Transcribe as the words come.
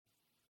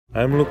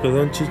I'm Luka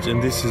Doncic,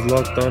 and this is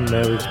Locked On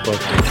Mavericks podcast.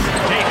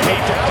 The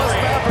Dallas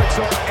Mavericks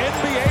are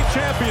NBA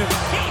champions.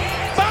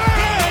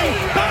 Bang!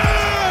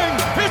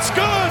 Bang! It's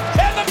good!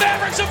 And the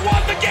Mavericks have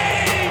won the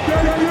game!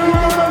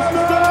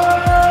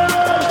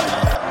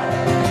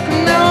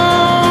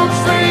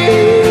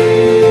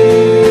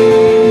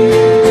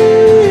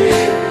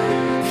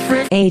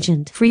 Free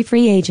agent.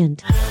 Free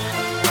agent.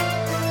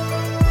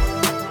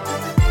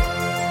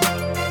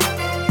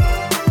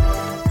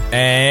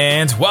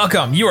 And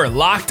welcome. You are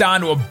locked on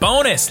to a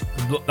bonus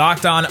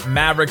Locked On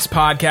Mavericks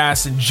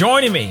podcast. And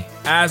joining me,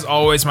 as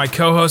always, my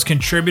co-host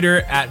contributor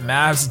at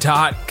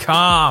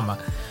Mavs.com.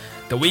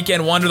 The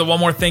weekend wonder, the one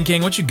more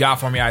thinking. What you got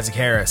for me, Isaac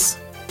Harris?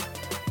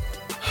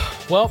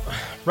 Well,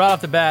 right off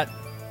the bat,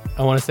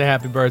 I want to say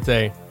happy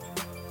birthday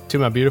to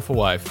my beautiful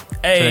wife.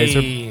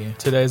 Hey.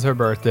 Today's her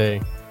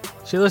birthday.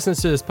 She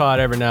listens to this pod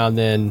every now and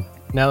then.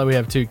 Now that we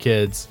have two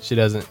kids,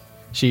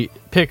 she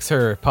picks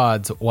her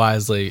pods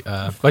wisely,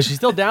 but she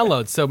still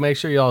downloads, so make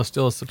sure y'all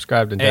still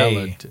subscribe and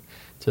download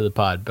to the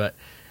pod. But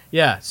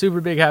yeah,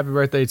 super big happy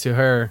birthday to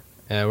her.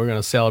 We're going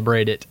to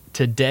celebrate it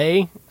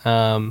today,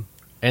 and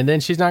then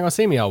she's not going to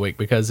see me all week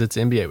because it's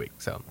NBA week.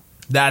 So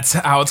that's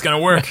how it's going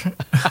to work.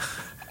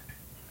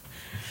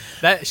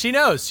 That she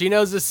knows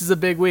this is a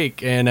big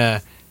week,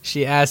 and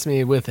she asked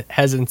me with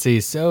hesitancy,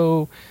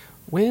 so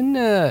when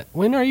are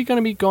you going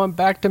to be going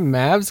back to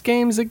Mavs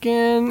games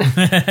again?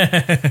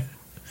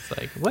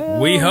 Like, well,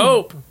 we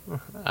hope.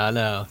 I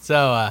know.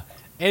 So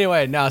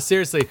anyway, no,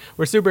 seriously,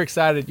 we're super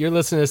excited. You're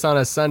listening to this on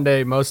a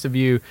Sunday, most of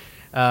you.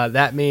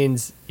 That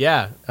means,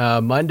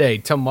 Monday,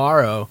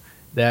 tomorrow,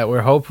 that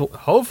we're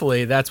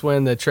hopefully that's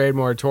when the trade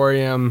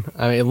moratorium,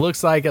 it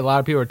looks like a lot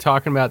of people are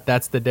talking about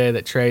that's the day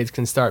that trades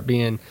can start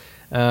being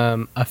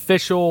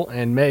official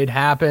and made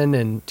happen,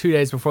 and 2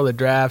 days before the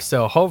draft.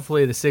 So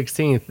hopefully the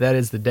 16th, that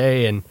is the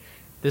day. And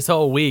this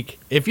whole week,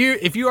 if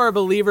you are a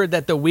believer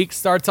that the week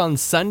starts on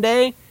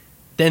Sunday,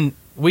 then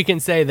we can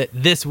say that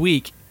this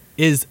week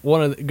is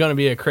going to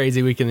be a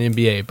crazy week in the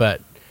NBA.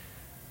 But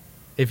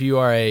if you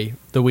are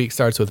the week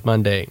starts with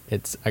Monday,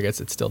 I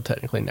guess it's still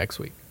technically next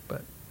week.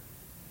 But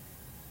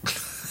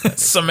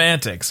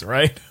Semantics,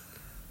 right?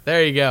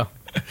 There you go.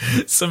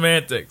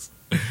 Semantics.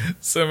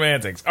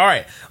 All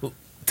right.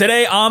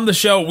 Today on the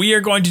show, we are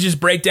going to just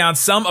break down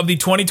some of the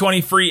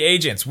 2020 free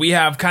agents.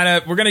 We're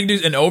going to do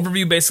an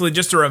overview basically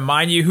just to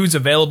remind you who's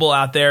available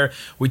out there.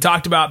 We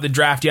talked about the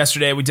draft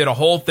yesterday. We did a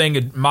whole thing,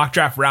 a mock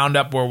draft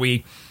roundup where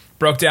we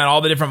broke down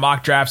all the different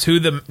mock drafts, who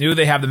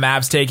they have the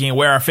Mavs taking, and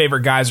where our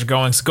favorite guys are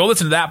going. So go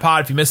listen to that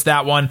pod if you missed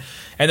that one.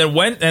 And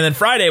then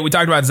Friday, we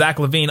talked about Zach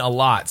LaVine a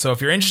lot. So if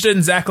you're interested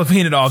in Zach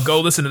LaVine at all, go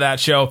listen to that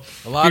show.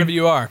 A lot of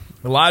you are.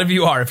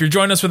 If you're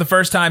joining us for the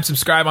first time,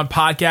 subscribe on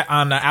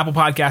Apple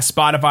Podcasts,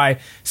 Spotify,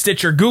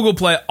 Stitcher, Google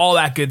Play, all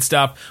that good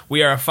stuff.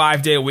 We are a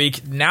 5-day a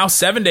week, now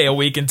 7-day a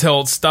week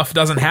until stuff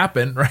doesn't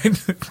happen,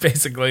 right?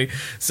 Basically.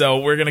 So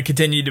we're going to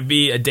continue to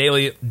be a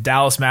daily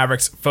Dallas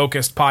Mavericks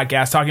focused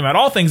podcast talking about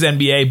all things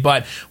NBA,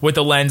 but with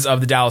the lens of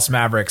the Dallas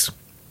Mavericks.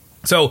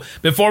 So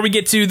before we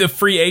get to the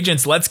free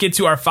agents, let's get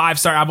to our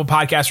 5-star Apple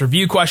Podcast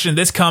review question.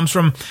 This comes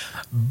from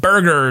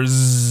Burgers.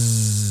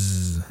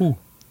 Ooh,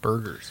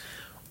 Burgers.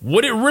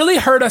 Would it really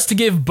hurt us to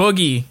give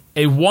Boogie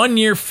a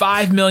 1-year,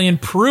 $5 million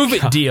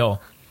prove-it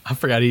deal? I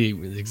forgot he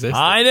existed.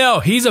 I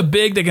know. He's a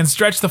big that can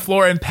stretch the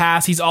floor and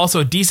pass. He's also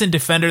a decent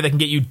defender that can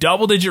get you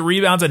double-digit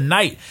rebounds a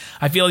night.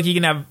 I feel like we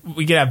can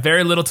have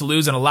very little to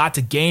lose and a lot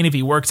to gain if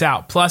he works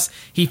out. Plus,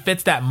 he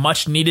fits that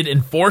much-needed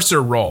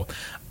enforcer role.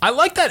 I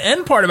like that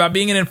end part about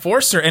being an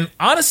enforcer, and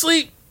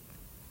honestly,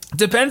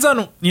 depends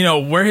on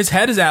where his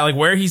head is at, like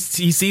where he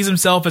sees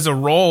himself as a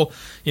role,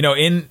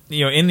 in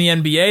the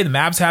NBA. The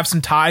Mavs have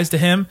some ties to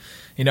him.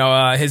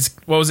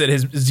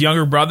 His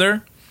younger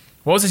brother.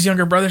 What was his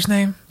younger brother's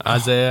name?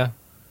 Isaiah.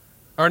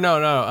 Or no,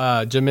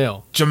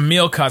 Jamil.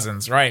 Jamil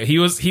Cousins, right? He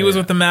was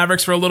with the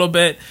Mavericks for a little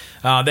bit.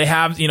 They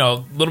have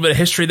a little bit of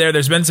history there.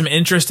 There's been some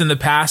interest in the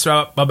past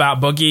about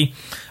Boogie.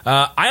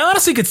 I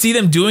honestly could see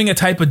them doing a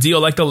type of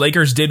deal like the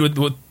Lakers did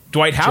with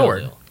Dwight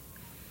Howard.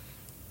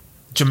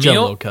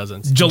 Jaleel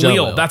Cousins.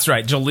 Jaleel, that's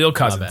right. Jaleel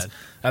Cousins. My bad.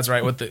 That's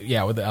right, with the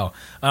L.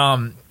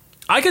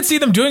 I could see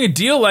them doing a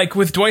deal like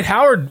with Dwight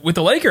Howard with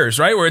the Lakers,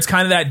 right? Where it's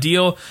kind of that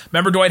deal.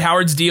 Remember Dwight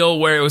Howard's deal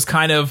where it was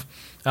kind of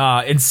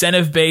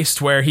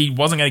incentive-based, where he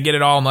wasn't going to get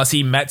it all unless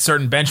he met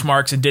certain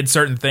benchmarks and did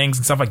certain things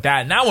and stuff like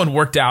that. And that one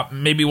worked out,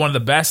 maybe one of the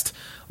best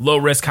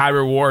low-risk,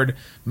 high-reward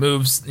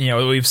moves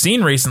we've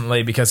seen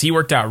recently, because he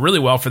worked out really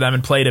well for them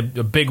and played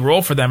a big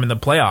role for them in the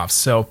playoffs.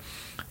 So,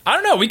 I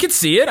don't know. We could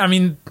see it. I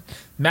mean,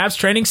 Mavs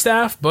training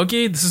staff,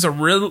 Boogie, this is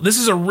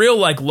a real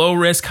like low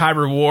risk, high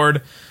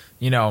reward,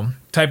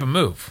 type of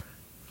move.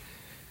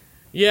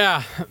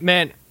 Yeah,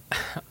 man.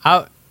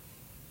 I'd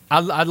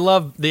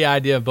love the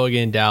idea of Boogie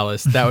in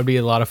Dallas. That would be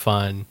a lot of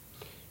fun.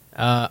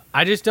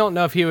 I just don't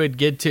know if he would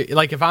get to,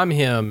 like, if I'm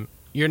him,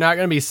 you're not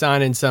going to be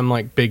signing some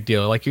like big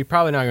deal. Like, you're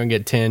probably not going to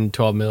get 10,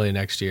 12 million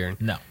next year.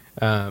 No.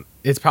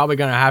 It's probably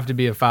going to have to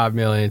be a $5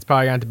 million. It's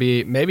probably going to have to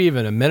be maybe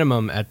even a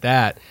minimum at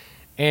that.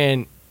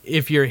 And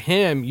if you're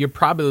him, you're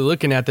probably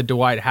looking at the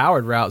Dwight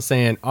Howard route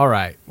saying, all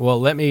right, well,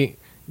 let me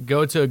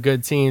go to a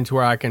good team to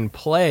where I can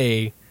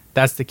play.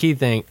 That's the key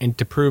thing, and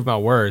to prove my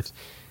worth.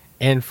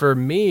 And for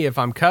me, if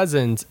I'm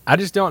Cousins, I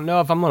just don't know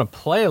if I'm going to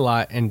play a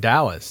lot in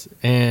Dallas.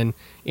 And,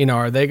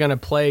 are they going to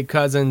play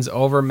Cousins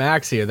over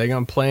Maxey? Are they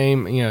going to play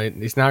him?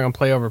 He's not going to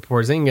play over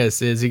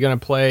Porzingis. Is he going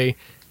to play,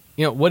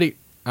 you're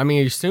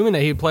assuming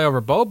that he'd play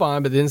over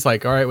Boban, but then it's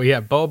like, all right, we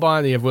have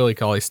Boban, you have Willie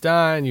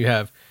Cauley-Stein, you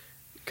have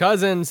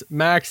Cousins,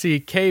 Maxey,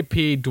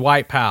 KP,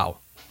 Dwight Powell.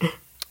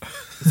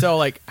 So,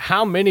 like,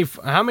 how many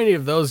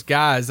of those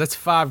guys, that's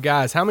 5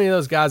 guys, how many of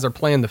those guys are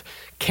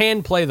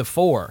can play the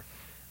 4?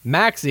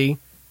 Maxey,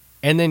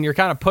 and then you're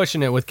kind of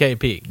pushing it with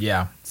KP.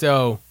 Yeah.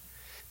 So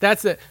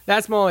that's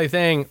my only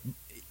thing.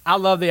 I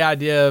love the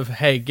idea of,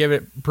 hey,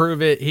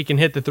 prove it. He can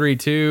hit the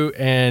 3-2,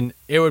 and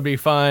it would be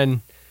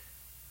fun.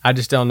 I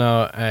just don't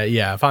know.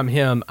 If I'm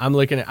him,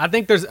 I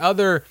think there's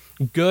other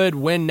good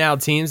win now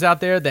teams out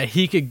there that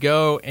he could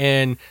go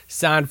and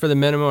sign for the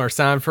minimum or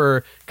sign for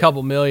a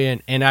couple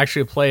million and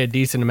actually play a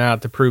decent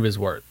amount to prove his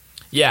worth.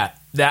 Yeah.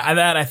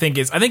 That I think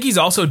he's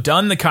also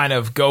done the kind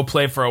of go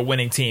play for a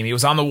winning team. He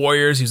was on the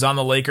Warriors, he was on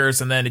the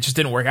Lakers, and then it just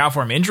didn't work out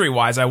for him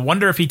injury-wise. I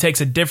wonder if he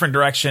takes a different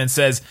direction and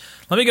says,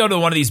 let me go to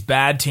one of these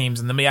bad teams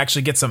and let me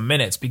actually get some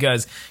minutes,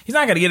 because he's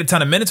not going to get a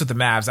ton of minutes with the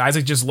Mavs.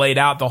 Isaac just laid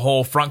out the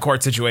whole front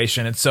court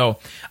situation, and so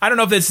I don't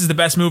know if this is the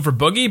best move for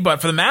Boogie, but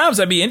for the Mavs,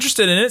 I'd be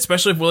interested in it,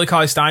 especially if Willie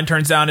Cauley-Stein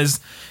turns down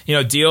his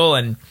deal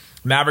and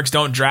Mavericks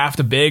don't draft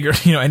a big or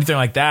anything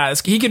like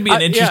that. He could be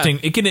an interesting.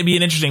 It could be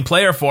an interesting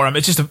player for him.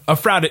 It's just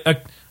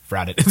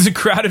it's a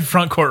crowded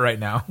front court right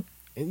now.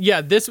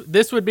 Yeah,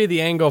 this would be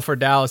the angle for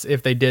Dallas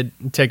if they did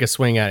take a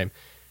swing at him.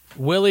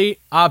 Willie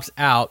opts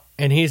out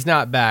and he's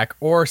not back,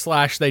 or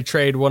 / they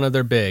trade one of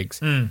their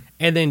bigs. And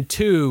then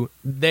 2,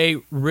 they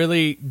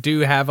really do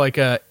have like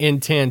a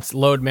intense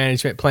load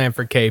management plan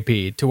for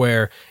KP to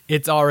where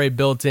it's already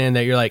built in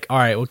that you're like, all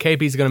right, well,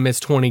 KP's going to miss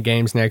 20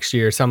 games next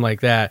year, something like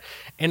that.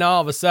 And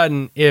all of a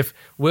sudden, if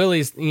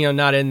Willie's,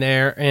 not in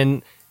there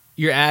and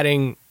you're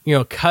adding,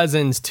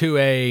 Cousins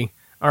to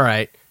all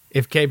right,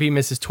 if KP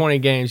misses 20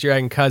 games, you're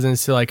adding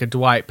Cousins to like a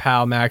Dwight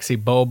Powell, Maxey,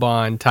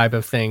 Boban type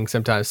of thing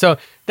sometimes. So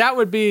that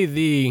would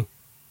be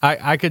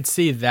I could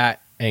see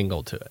that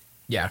angle to it.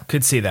 Yeah,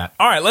 could see that.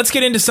 All right, let's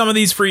get into some of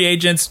these free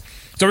agents.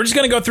 So we're just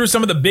going to go through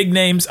some of the big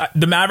names.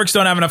 The Mavericks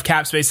don't have enough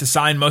cap space to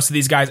sign most of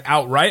these guys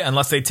outright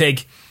unless they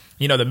take,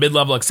 the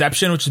mid-level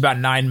exception, which is about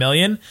 $9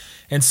 million.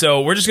 And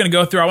so we're just going to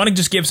go through. I want to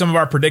just give some of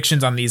our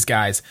predictions on these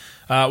guys.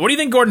 What do you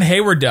think Gordon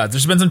Hayward does?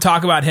 There's been some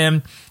talk about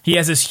him. He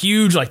has this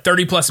huge,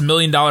 $30+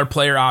 million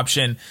player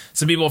option.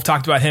 Some people have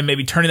talked about him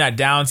maybe turning that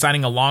down,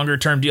 signing a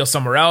longer-term deal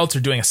somewhere else,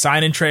 or doing a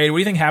sign-and-trade. What do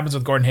you think happens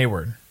with Gordon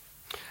Hayward?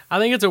 I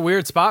think it's a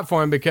weird spot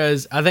for him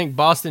because I think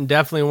Boston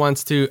definitely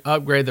wants to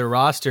upgrade their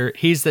roster.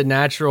 He's the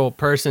natural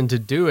person to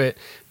do it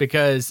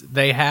because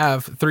they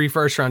have 3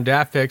 first-round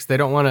draft picks. They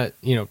don't want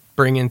to,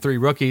 bring in 3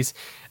 rookies.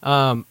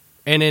 And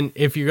then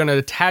if you're going to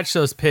attach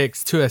those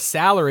picks to a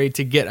salary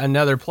to get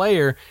another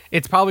player,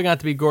 it's probably going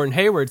to be Gordon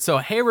Hayward. So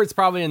Hayward's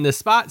probably in this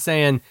spot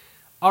saying,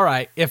 all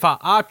right, if I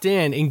opt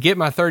in and get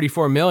my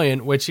 $34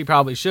 million, which he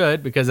probably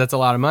should because that's a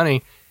lot of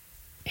money,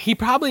 he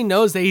probably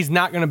knows that he's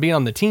not going to be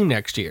on the team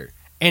next year.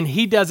 And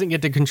he doesn't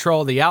get to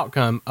control the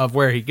outcome of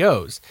where he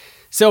goes.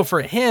 So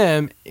for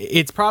him,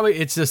 it's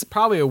just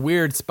probably a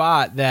weird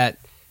spot that,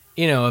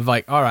 of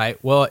like, all right,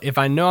 well, if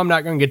I know I'm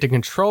not going to get to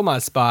control my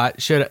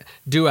spot,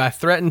 do I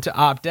threaten to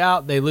opt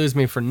out? They lose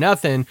me for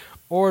nothing.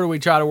 Or do we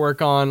try to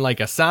work on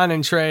like a sign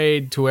and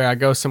trade to where I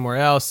go somewhere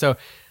else? So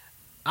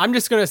I'm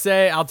just going to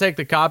say, I'll take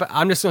the cop.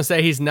 I'm just going to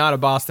say he's not a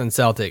Boston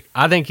Celtic.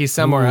 I think he's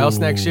somewhere else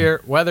next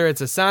year, whether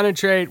it's a sign and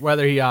trade,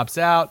 whether he opts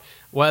out,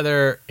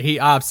 whether he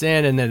opts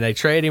in and then they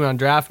trade him on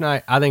draft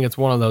night. I think it's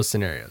one of those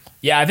scenarios.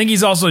 Yeah, I think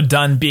he's also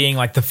done being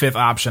like the 5th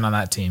option on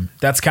that team.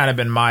 That's kind of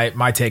been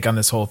my take on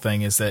this whole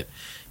thing, is that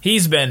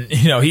he's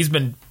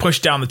been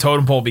pushed down the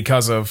totem pole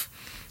because of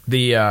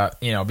the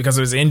because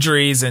of his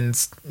injuries and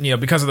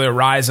because of the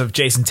rise of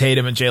Jason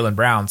Tatum and Jaylen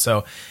Brown.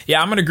 So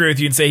yeah, I'm gonna agree with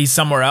you and say he's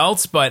somewhere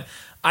else, but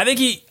I think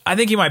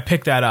he might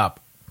pick that up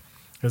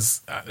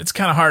because it's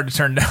kind of hard to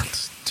turn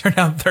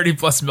down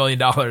 $30+ million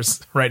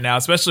right now,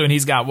 especially when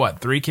he's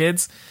got 3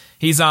 kids.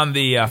 He's on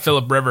the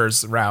Phillip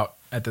Rivers route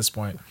at this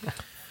point.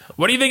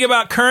 What do you think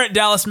about current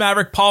Dallas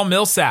Maverick Paul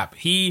Millsap?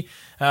 He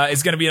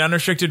is going to be an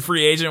unrestricted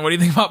free agent. What do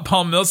you think about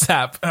Paul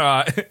Millsap?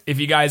 If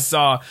you guys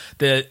saw,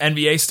 the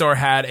NBA store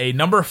had a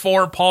number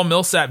 4 Paul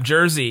Millsap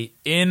jersey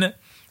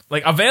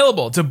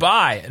available to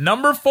buy.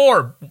 Number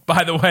 4,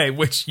 by the way,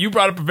 which you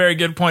brought up a very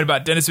good point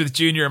about Dennis Smith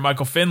Jr. and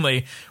Michael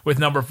Finley with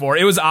number 4.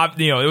 It was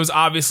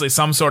obviously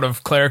some sort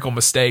of clerical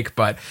mistake,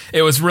 but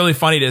it was really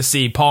funny to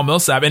see Paul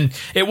Millsap. And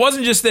it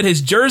wasn't just that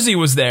his jersey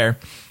was there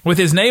with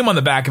his name on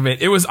the back of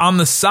it. It was on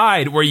the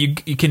side where you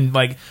can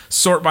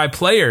sort by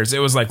players. It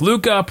was like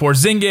Luka,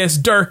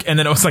 Porzingis, Dirk, and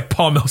then it was like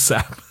Paul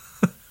Millsap.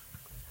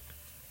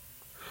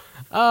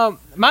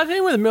 My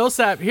thing with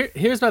Millsap,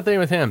 here's my thing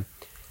with him.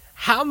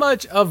 How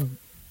much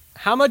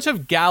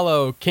of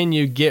Gallo can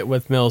you get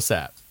with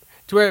Millsap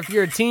to where if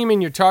you're a team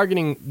and you're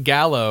targeting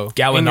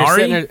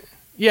Gallinari?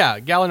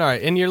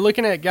 Gallinari. And you're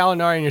looking at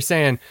Gallinari and you're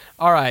saying,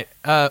 all right,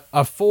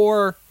 a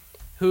 4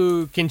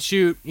 who can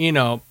shoot,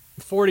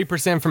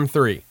 40% from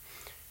 3.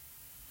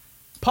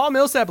 Paul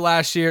Millsap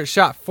last year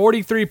shot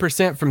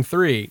 43% from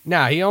 3.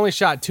 Now, he only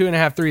shot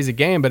 2.5 threes a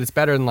game, but it's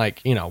better than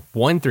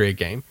 1 3 a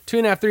game.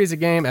 2.5 threes a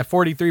game at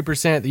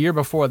 43%. The year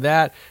before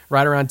that,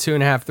 right around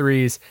 2.5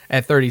 threes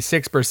at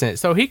 36%.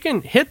 So he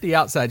can hit the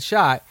outside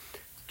shot.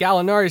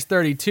 Gallinari's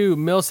 32,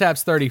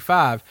 Millsap's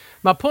 35.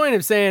 My point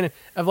of saying,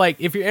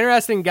 if you're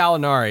interested in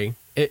Gallinari,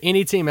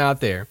 any team out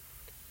there,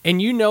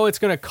 and it's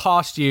going to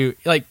cost you,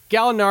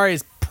 Gallinari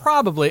is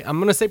probably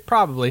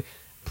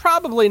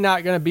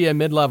not going to be a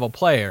mid-level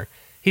player.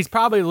 He's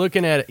probably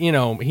looking at,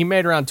 he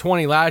made around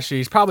 20 last year.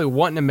 He's probably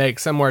wanting to make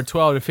somewhere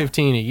 12 to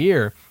 15 a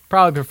year,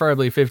 probably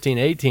preferably 15,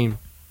 18.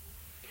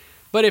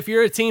 But if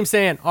you're a team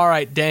saying, all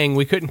right, dang,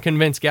 we couldn't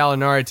convince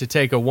Gallinari to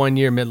take a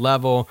 1-year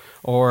mid-level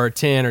or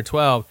 10 or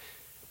 12,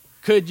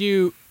 could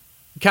you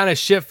kind of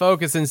shift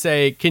focus and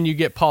say, can you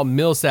get Paul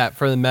Millsap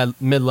for the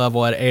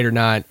mid-level at 8 or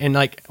 9?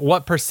 And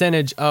what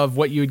percentage of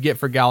what you would get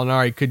for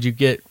Gallinari could you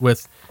get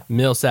with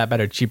Millsap at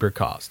a cheaper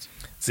cost?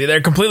 See,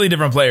 they're completely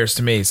different players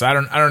to me, so I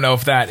don't know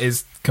if that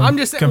is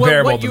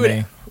comparable to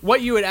me.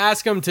 What you would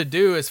ask them to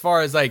do as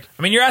far as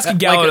you're asking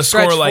Gallo to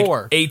score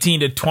 4. 18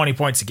 to 20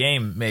 points a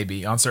game,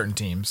 maybe on certain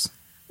teams.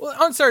 Well,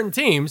 on certain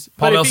teams,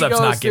 Paul Millsap's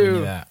not giving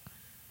you that.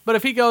 But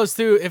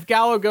if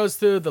Gallo goes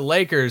to the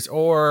Lakers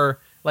or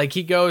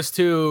he goes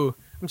to,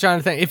 I'm trying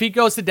to think, if he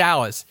goes to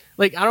Dallas,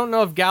 I don't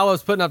know if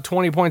Gallo's putting up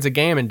 20 points a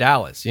game in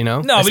Dallas,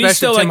 No, but he's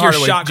still Tim your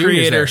Hardaway shot Jr.'s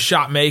creator, there.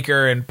 shot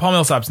maker, and Paul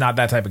Millsap's not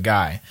that type of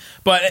guy.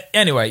 But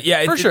anyway,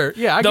 yeah. For sure.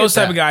 Yeah, I those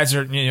get type that. of guys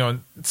are,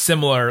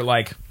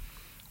 similar,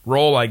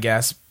 role, I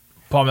guess.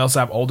 Paul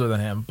Millsap older than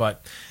him.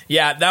 But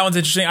yeah, that one's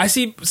interesting. I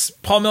see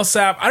Paul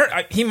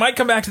Millsap, he might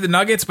come back to the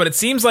Nuggets, but it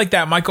seems like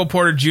that Michael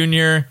Porter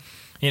Jr.,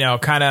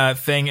 kind of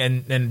thing.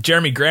 And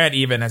Jeremy Grant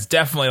even has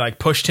definitely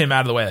pushed him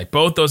out of the way.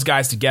 Both those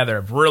guys together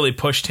have really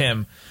pushed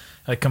him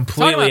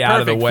completely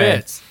out of the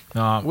way.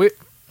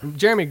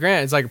 Jeremy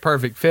Grant is a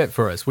perfect fit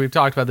for us. We've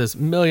talked about this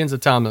millions of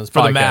times on this For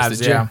podcast.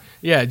 the Mavs,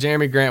 yeah,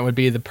 Jeremy Grant would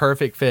be the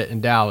perfect fit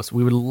in Dallas.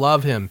 We would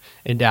love him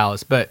in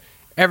Dallas. But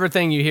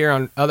everything you hear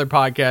on other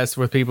podcasts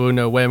with people who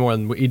know way more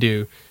than we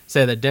do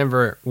say that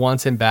Denver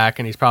wants him back,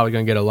 and he's probably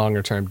going to get a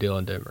longer-term deal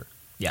in Denver.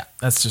 Yeah,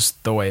 that's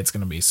just the way it's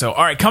going to be. So,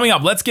 all right, coming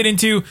up, let's get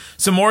into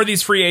some more of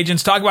these free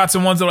agents, talk about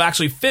some ones that will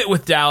actually fit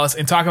with Dallas,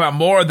 and talk about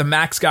more of the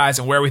max guys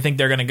and where we think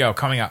they're going to go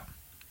coming up.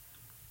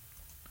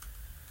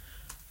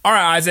 All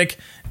right, Isaac,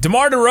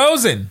 DeMar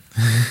DeRozan.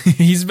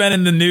 He's been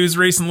in the news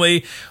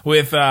recently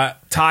with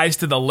ties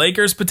to the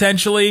Lakers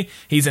potentially.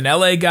 He's an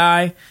LA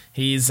guy.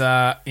 He's,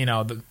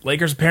 the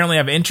Lakers apparently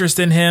have interest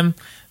in him.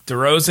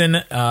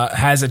 DeRozan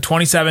has a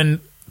 $27+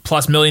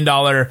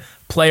 million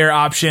player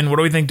option. What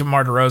do we think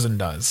DeMar DeRozan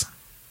does?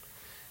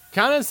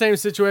 Kind of the same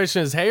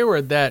situation as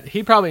Hayward, that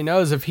he probably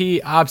knows if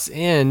he opts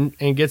in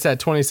and gets that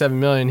 $27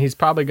 million, he's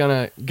probably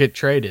going to get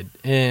traded.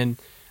 And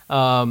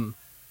They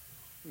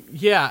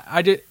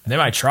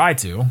might try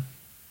to.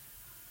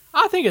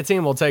 I think a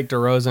team will take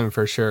DeRozan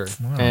for sure.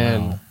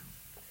 Know.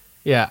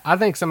 Yeah, I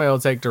think somebody will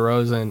take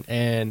DeRozan,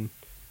 and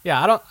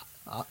I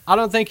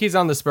don't think he's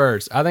on the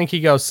Spurs. I think he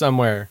goes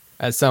somewhere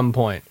at some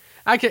point.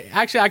 I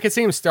could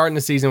see him starting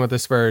the season with the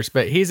Spurs,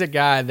 but he's a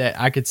guy that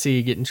I could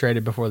see getting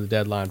traded before the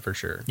deadline for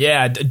sure.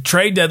 Yeah,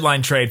 trade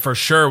deadline trade for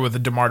sure with the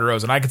DeMar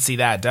DeRozan. I could see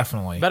that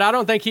definitely. But I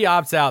don't think he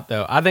opts out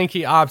though. I think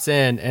he opts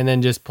in and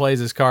then just plays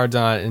his cards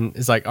on and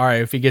is like, all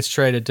right, if he gets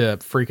traded to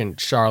freaking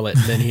Charlotte,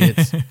 then he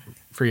hits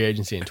free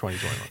agency in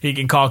 2021. He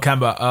can call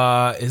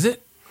Kemba. Is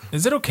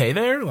it okay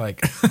there?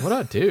 What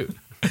up, dude?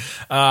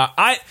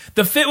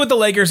 The fit with the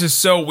Lakers is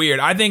so weird.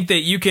 I think that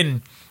you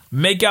can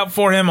make up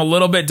for him a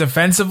little bit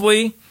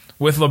defensively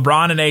with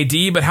LeBron and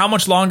AD, but how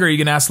much longer are you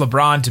going to ask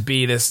LeBron to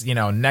be this,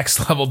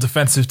 next level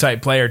defensive type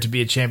player to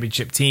be a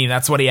championship team?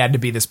 That's what he had to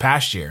be this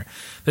past year.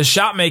 The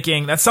shot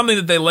making, that's something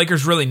that the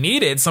Lakers really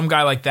needed, some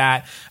guy like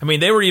that. I mean,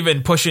 they were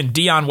even pushing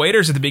Deion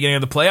Waiters at the beginning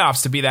of the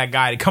playoffs to be that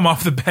guy to come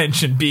off the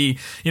bench and be,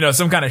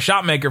 some kind of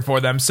shot maker for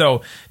them.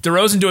 So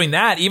DeRozan doing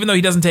that, even though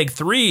he doesn't take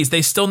threes,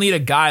 they still need a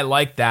guy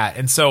like that.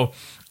 And so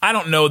I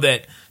don't know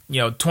that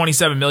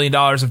 $27 million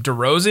of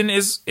DeRozan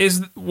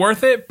is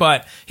worth it,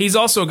 but he's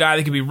also a guy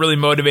that could be really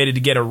motivated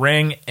to get a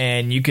ring,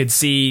 and you could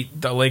see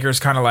the Lakers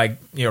kind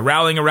of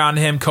rallying around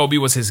him. Kobe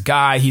was his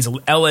guy. He's an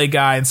LA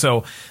guy, and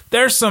so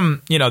there's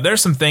some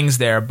things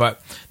there, but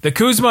the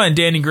Kuzma and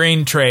Danny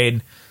Green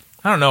trade,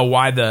 I don't know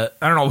why the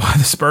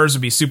Spurs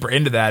would be super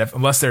into that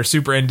unless they're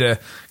super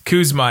into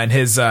Kuzma and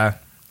his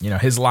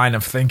his line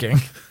of thinking.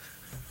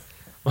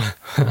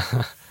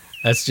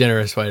 That's a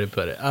generous way to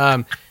put it.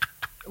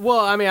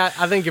 Well, I mean,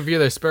 I think if you're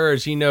the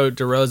Spurs,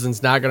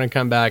 DeRozan's not going to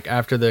come back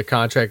after the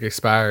contract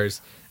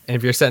expires. And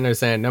if you're sitting there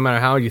saying, no matter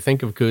how you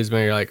think of Kuzma,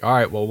 you're like, all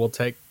right, well, we'll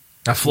take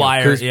a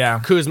flyer.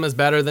 Kuzma's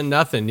better than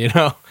nothing,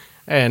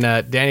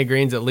 And Danny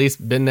Green's at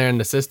least been there in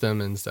the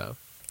system and stuff.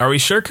 Are we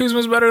sure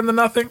Kuzma's better than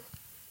nothing?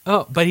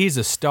 Oh, but he's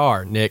a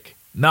star, Nick.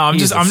 No, I'm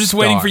He's just a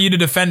waiting star. for you to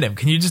defend him.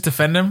 Can you just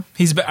defend him?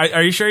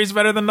 Are you sure he's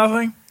better than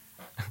nothing?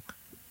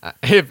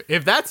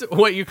 If that's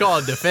what you call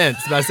a defense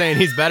by saying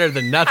he's better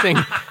than nothing,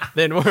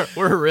 then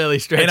we're really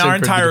stretching. In our for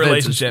entire defensive-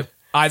 relationship,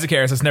 Isaac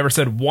Harris has never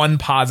said one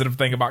positive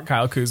thing about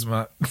Kyle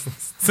Kuzma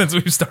since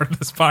we've started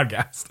this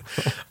podcast.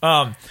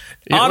 Yeah,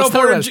 Otto let's talk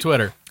Porter about his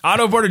Twitter.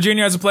 Otto Porter Jr.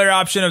 has a player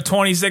option of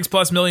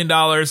 $26+ million.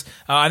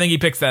 I think he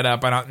picks that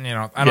up. I don't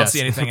Yes. see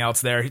anything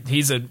else there.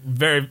 He's a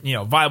very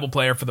viable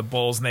player for the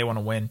Bulls, and they want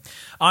to win.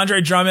 Andre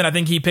Drummond, I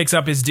think he picks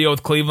up his deal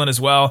with Cleveland as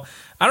well.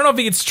 I don't know if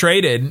he gets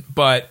traded,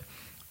 but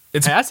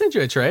Hey, I sent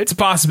you a trade. it's a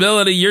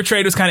possibility. Your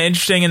trade was kind of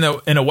interesting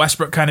in a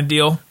Westbrook kind of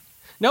deal.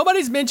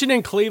 Nobody's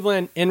mentioning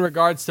Cleveland in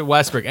regards to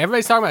Westbrook.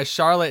 Everybody's talking about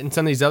Charlotte and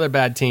some of these other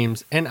bad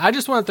teams. And I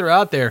just want to throw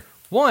out there,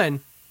 one,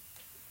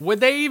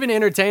 would they even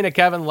entertain a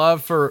Kevin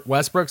Love for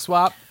Westbrook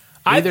swap?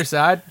 Either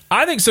side?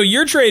 I think so.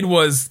 Your trade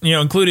was,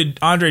 included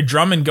Andre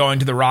Drummond going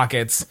to the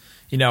Rockets,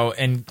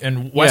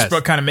 and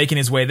Westbrook kind of making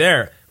his way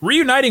there.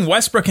 Reuniting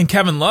Westbrook and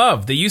Kevin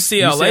Love, the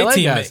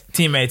UCLA guys.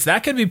 teammates,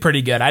 that could be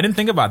pretty good. I didn't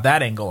think about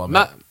that angle of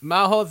it.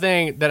 My whole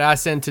thing that I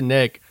sent to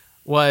Nick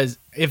was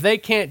if they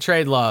can't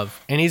trade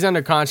Love and he's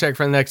under contract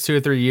for the next 2 or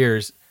 3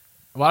 years,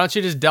 why don't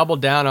you just double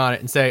down on it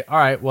and say, all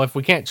right, well, if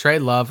we can't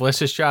trade Love, let's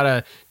just try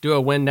to do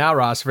a win now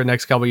roster for the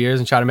next couple of years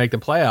and try to make the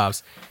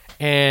playoffs.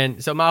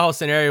 And so my whole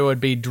scenario would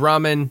be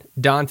Drummond,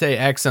 Dante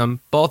Exum,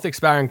 both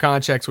expiring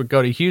contracts would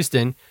go to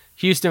Houston.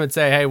 Houston would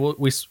say, hey,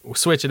 we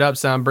switch it up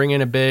some, bring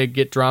in a big,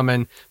 get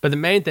Drummond. But the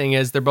main thing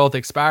is they're both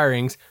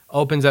expirings,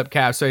 opens up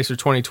cap space for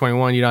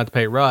 2021. You don't have to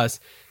pay Russ.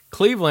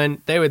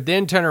 Cleveland, they would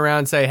then turn around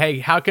and say, hey,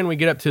 how can we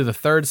get up to the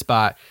third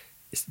spot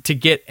to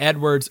get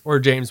Edwards or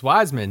James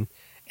Wiseman?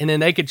 And then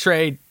they could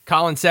trade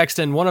Colin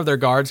Sexton, one of their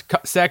guards,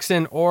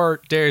 Sexton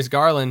or Darius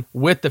Garland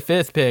with the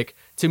 5th pick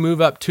to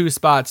move up 2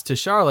 spots to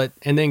Charlotte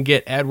and then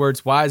get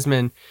Edwards,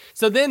 Wiseman.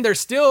 So then they're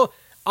still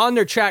on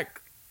their track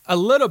a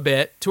little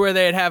bit to where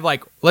they'd have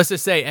let's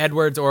just say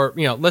Edwards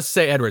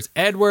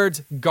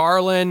Edwards,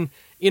 Garland,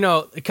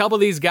 a couple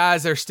of these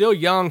guys are still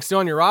young, still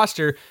on your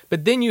roster,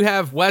 but then you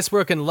have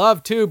Westbrook and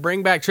Love too,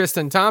 bring back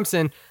Tristan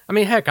Thompson. I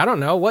mean, heck, I don't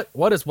know.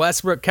 What is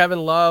Westbrook, Kevin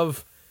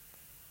Love,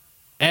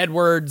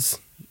 Edwards,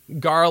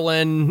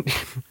 Garland,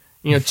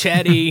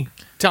 Chetty,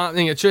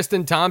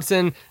 Tristan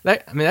Thompson.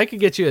 That could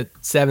get you a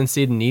 7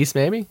 seed in the East,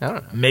 maybe. I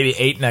don't know. Maybe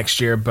 8 next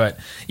year, but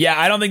yeah,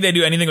 I don't think they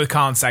do anything with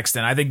Colin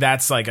Sexton. I think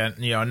that's like a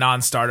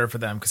non-starter for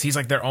them because he's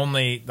like their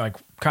only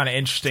kind of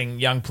interesting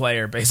young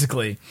player,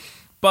 basically.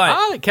 But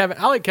I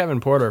like Kevin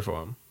Porter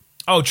for him.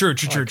 Oh, true.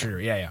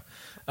 Yeah.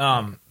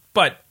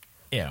 But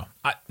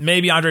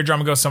maybe Andre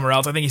Drummond goes somewhere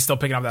else. I think he's still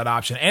picking up that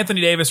option.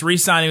 Anthony Davis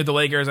re-signing with the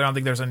Lakers. I don't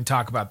think there's any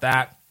talk about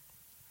that.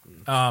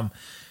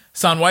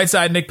 Son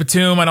Whiteside, Nick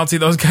Batum. I don't see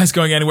those guys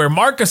going anywhere.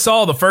 Marc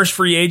Gasol, the first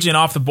free agent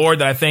off the board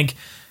that I think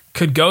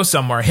could go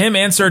somewhere. Him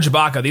and Serge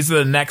Ibaka. These are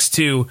the next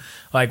two,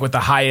 with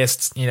the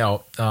highest,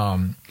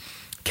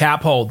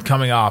 cap hold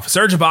coming off.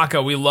 Serge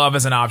Ibaka, we love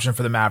as an option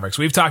for the Mavericks.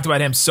 We've talked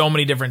about him so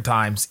many different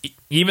times.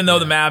 Even though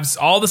the Mavs,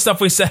 all the stuff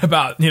we said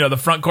about, the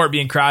front court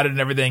being crowded and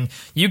everything,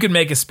 you could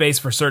make a space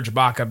for Serge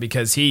Ibaka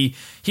because he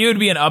would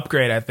be an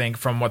upgrade, I think,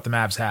 from what the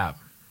Mavs have.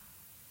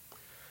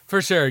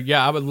 For sure.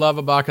 Yeah, I would love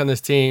Ibaka on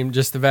this team.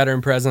 Just the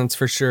veteran presence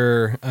for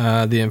sure.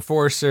 The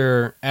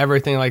enforcer,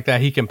 everything like that.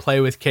 He can play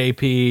with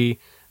KP.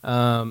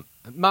 My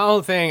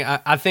whole thing,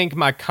 I think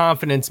my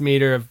confidence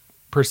meter of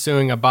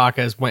pursuing Ibaka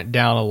has went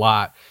down a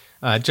lot.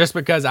 Just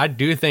because I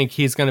do think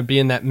he's going to be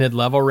in that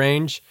mid-level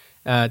range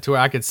to where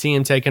I could see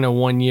him taking a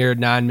 1-year,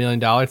 $9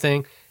 million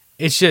thing.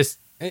 It's just,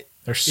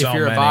 There's so if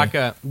you're many.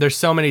 Ibaka, there's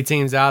so many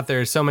teams out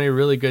there, so many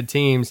really good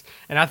teams.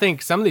 And I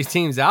think some of these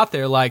teams out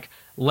there, like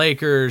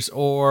Lakers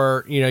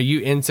or, you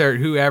insert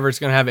whoever's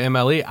going to have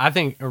MLE. I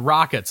think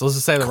Rockets, let's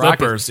just say the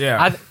Clippers,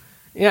 Rockets.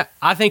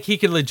 I think he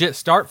could legit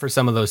start for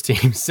some of those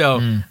teams. So,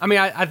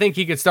 I think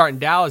he could start in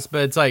Dallas,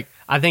 but it's I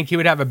think he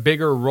would have a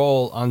bigger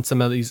role on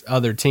some of these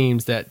other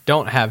teams that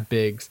don't have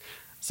bigs.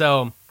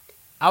 So,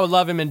 I would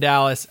love him in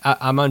Dallas.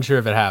 I'm unsure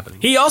if it happens.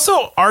 He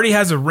also already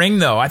has a ring,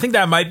 though. I think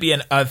that might be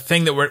a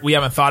thing that we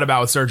haven't thought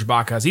about with Serge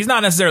Ibaka. He's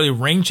not necessarily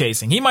ring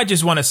chasing. He might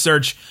just want to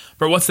search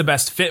for what's the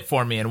best fit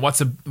for me and what's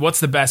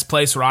the best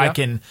place where I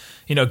can,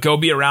 go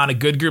be around a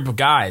good group of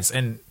guys.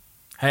 And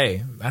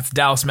hey, that's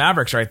Dallas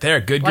Mavericks right there.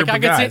 Good group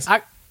of guys.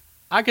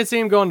 I could see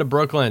him going to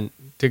Brooklyn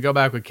to go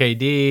back with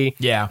KD.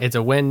 Yeah. It's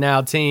a win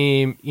now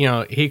team.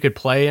 He could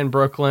play in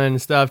Brooklyn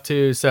and stuff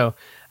too. So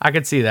I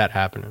could see that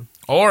happening.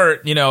 Or,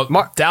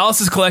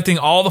 Dallas is collecting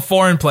all the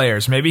foreign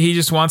players. Maybe he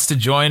just wants to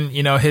join,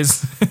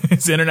 his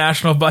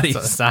international buddies.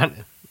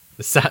 Sign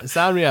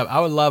me up. I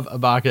would love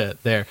Ibaka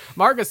there.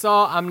 Marc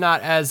Gasol, I'm not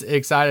as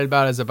excited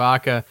about as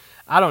Ibaka.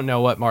 I don't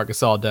know what Marc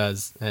Gasol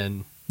does.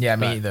 And yeah,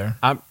 me either.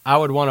 I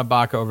would want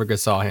Ibaka over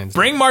Gasol hands.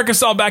 Bring Marc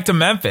Gasol back to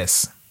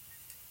Memphis.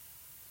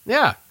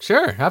 Yeah,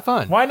 sure. Have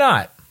fun. Why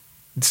not?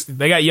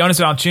 They got Jonas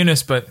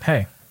Valanciunas, but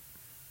hey,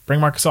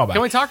 bring Marc Gasol back.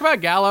 Can we talk about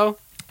Gallo?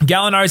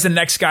 Gallinari's the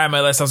next guy on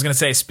my list. I was going to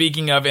say,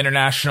 speaking of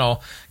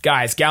international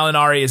guys,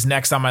 Gallinari is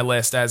next on my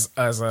list as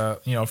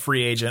a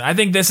free agent. I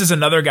think this is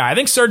another guy. I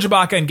think Serge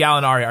Ibaka and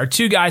Gallinari are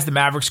two guys the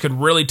Mavericks could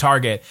really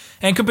target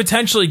and could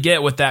potentially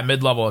get with that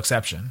mid-level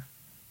exception.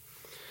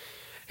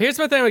 Here's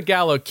my thing with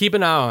Gallo. Keep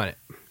an eye on it.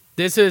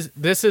 This is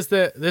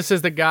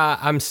the guy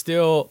I'm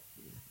still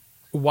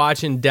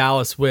watching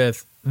Dallas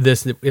with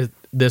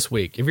this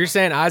week. If you're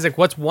saying, Isaac,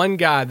 what's one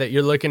guy that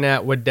you're looking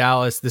at with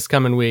Dallas this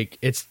coming week?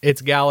 It's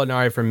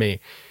Gallinari for me.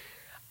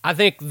 I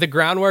think the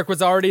groundwork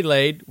was already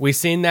laid. We've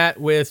seen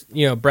that with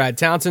Brad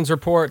Townsend's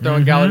report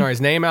throwing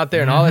Gallinari's name out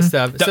there and all that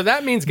stuff. So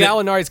that means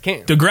Gallinari's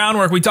can't. The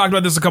groundwork, we talked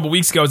about this a couple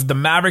weeks ago, is that the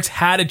Mavericks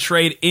had a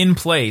trade in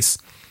place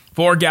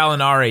for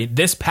Gallinari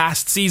this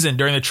past season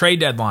during the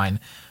trade deadline,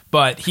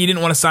 but he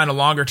didn't want to sign a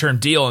longer-term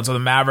deal, and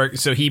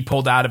so he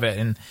pulled out of it,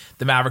 and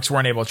the Mavericks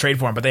weren't able to trade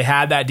for him. But they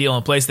had that deal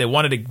in place. They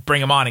wanted to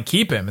bring him on and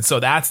keep him, and so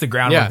that's the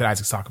groundwork that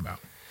Isaac's talking about.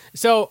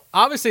 So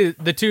obviously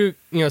the two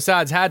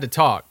sides had to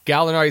talk.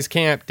 Gallinari's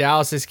camp,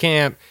 Dallas's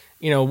camp.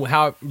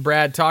 How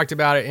Brad talked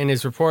about it in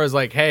his report is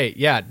like, hey,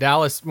 yeah,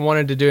 Dallas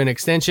wanted to do an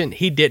extension.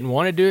 He didn't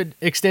want to do an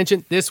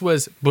extension. This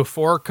was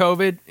before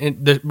COVID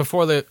and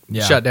before the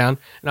shutdown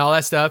and all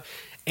that stuff.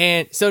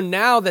 And so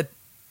now that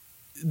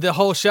the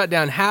whole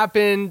shutdown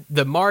happened,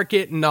 the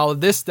market and all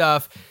of this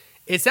stuff,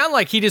 it sounded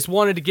like he just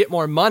wanted to get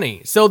more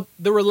money. So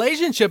the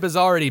relationship is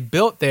already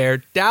built there.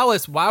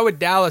 Dallas, why would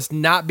Dallas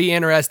not be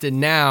interested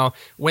now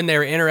when they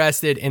were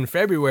interested in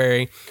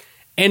February?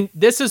 And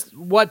this is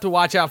what to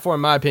watch out for,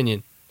 in my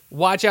opinion.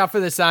 Watch out for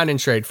the sign and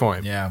trade for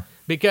him. Yeah.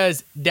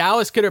 Because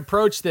Dallas could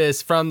approach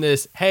this from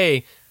this,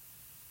 hey,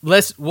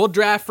 we'll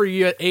draft for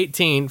you at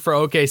 18 for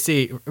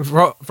OKC,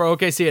 for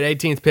OKC at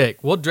 18th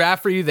pick. We'll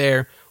draft for you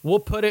there. We'll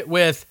put it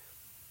with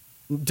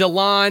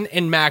DeLon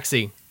and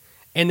Maxey.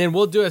 And then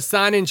we'll do a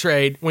sign-in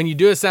trade. When you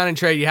do a sign-in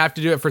trade, you have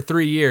to do it for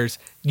 3 years.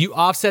 You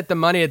offset the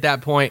money at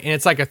that point, and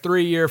it's like a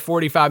 3-year,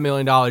 $45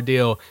 million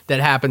deal that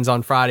happens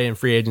on Friday in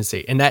free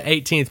agency. And that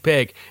 18th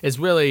pick is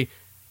really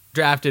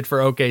drafted for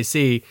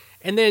OKC.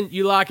 And then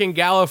you lock in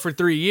Gallo for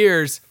 3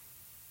 years,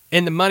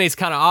 and the money's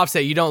kind of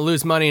offset. You don't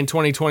lose money in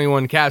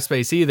 2021 cap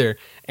space either.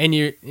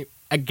 And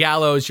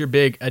Gallo is your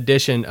big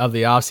addition of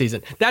the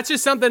offseason. That's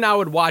just something I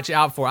would watch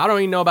out for. I don't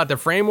even know about the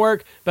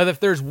framework, but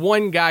if there's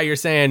one guy you're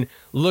saying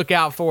look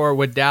out for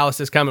with Dallas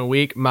this coming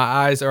week, my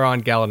eyes are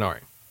on Gallinari.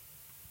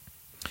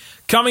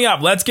 Coming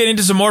up, let's get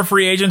into some more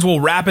free agents.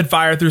 We'll rapid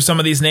fire through some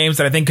of these names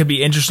that I think could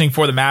be interesting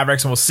for the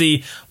Mavericks, and we'll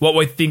see what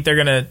we think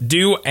they're going to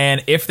do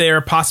and if they're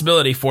a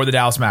possibility for the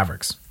Dallas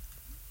Mavericks.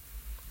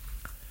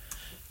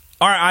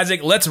 All right,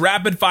 Isaac, let's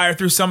rapid fire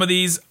through some of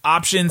these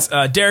options.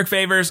 Derek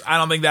Favors, I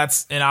don't think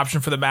that's an option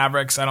for the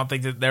Mavericks. I don't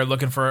think that they're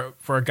looking for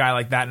a guy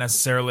like that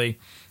necessarily.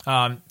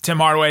 Tim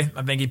Hardaway,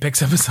 I think he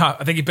picks up his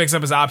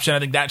option. I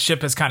think that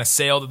ship has kind of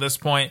sailed at this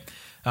point.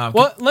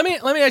 Well, let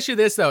me ask you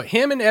this though: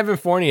 him and Evan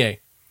Fournier.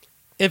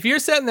 If you're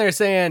sitting there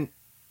saying,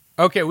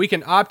 "Okay, we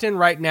can opt in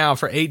right now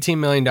for $18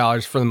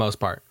 million for the most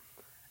part,"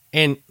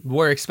 and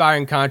we're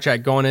expiring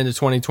contract going into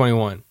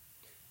 2021.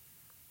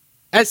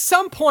 At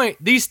some point,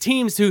 these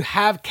teams who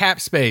have cap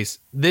space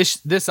this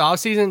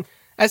offseason,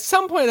 at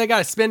some point they got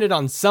to spend it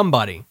on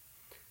somebody.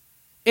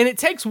 And it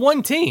takes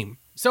one team.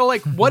 So,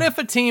 like, what if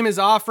a team is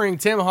offering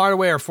Tim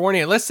Hardaway or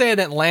Fournier, let's say an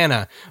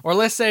Atlanta, or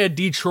let's say a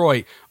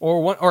Detroit,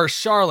 or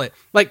Charlotte.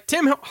 Like,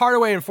 Tim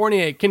Hardaway and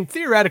Fournier can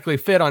theoretically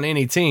fit on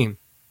any team.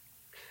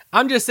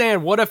 I'm just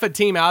saying, what if a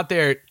team out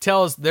there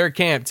tells their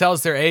camp,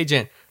 tells their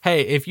agent,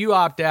 hey, if you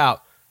opt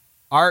out,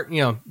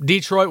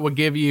 Detroit will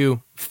give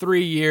you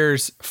 3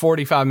 years,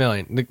 $45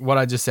 million. What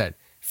I just said,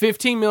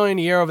 $15 million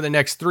a year over the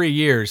next 3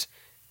 years.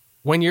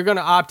 When you're going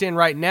to opt in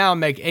right now, and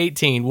make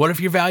 18. What if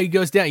your value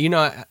goes down?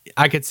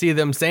 I could see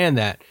them saying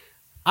that.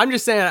 I'm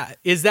just saying,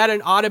 is that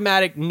an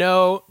automatic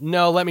no?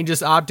 Let me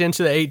just opt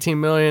into the $18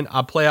 million.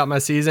 I'll play out my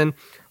season,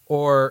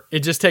 or it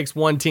just takes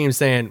one team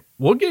saying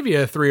we'll give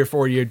you a 3 or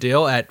 4 year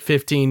deal at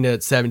 $15 to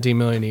 $17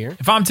 million a year.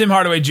 If I'm Tim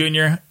Hardaway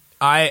Jr.,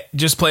 I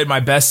just played my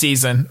best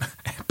season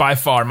by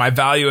far. My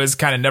value has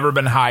kind of never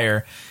been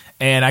higher,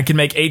 and I can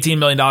make $18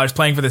 million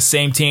playing for the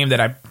same team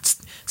that I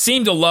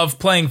seem to love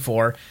playing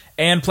for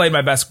and played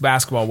my best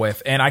basketball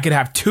with. And I could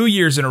have 2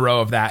 years in a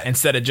row of that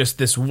instead of just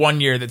this 1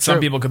 year that some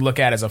people could look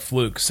at as a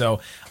fluke. So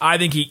I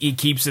think he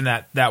keeps in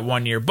that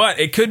 1 year. But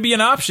it could be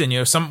an option.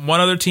 One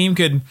other team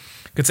could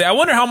say, I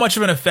wonder how much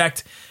of an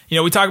effect.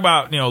 We talk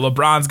about,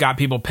 LeBron's got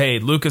people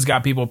paid, Luka's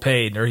got people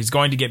paid, or he's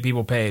going to get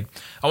people paid.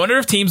 I wonder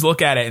if teams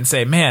look at it and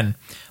say, man,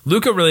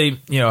 Luka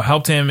really,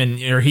 helped him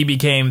or he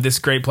became this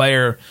great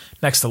player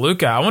next to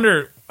Luka.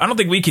 I don't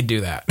think we could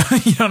do that.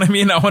 You know what I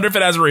mean? I wonder if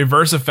it has a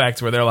reverse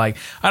effect where they're like,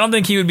 I don't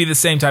think he would be the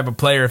same type of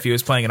player if he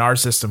was playing in our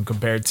system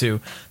compared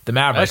to the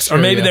Mavericks. True, or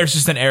maybe there's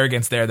just an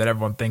arrogance there that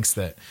everyone thinks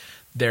that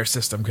their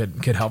system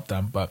could help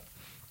them. But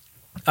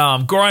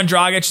Goran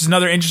Dragic is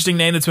another interesting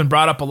name that's been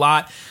brought up a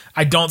lot.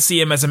 I don't see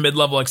him as a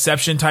mid-level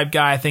exception type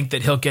guy. I think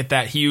that he'll get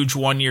that huge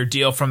 1 year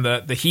deal from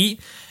the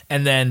Heat,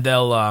 and then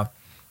they'll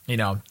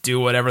do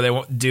whatever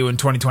they do in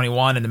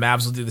 2021, and the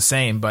Mavs will do the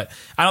same. But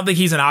I don't think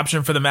he's an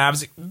option for the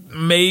Mavs.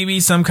 Maybe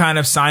some kind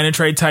of sign and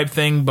trade type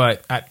thing,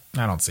 but I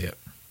don't see it.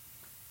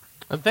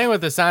 The thing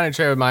with the sign and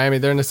trade with Miami,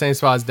 they're in the same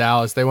spot as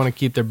Dallas. They want to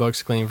keep their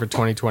books clean for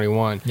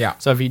 2021. Yeah.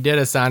 So if he did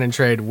a sign and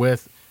trade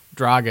with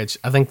Dragic,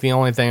 I think the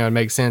only thing that would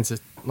make sense is,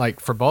 like,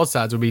 for both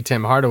sides would be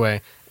Tim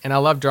Hardaway. And I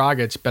love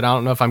Dragic, but I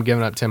don't know if I'm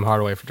giving up Tim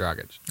Hardaway for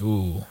Dragic.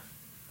 Ooh,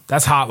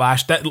 that's hot,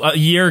 Lash. That a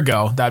year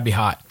ago, that'd be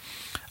hot.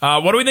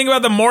 What do we think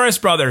about the Morris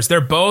brothers?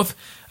 They're both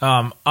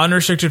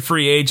unrestricted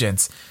free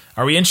agents.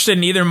 Are we interested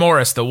in either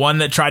Morris, the one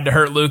that tried to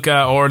hurt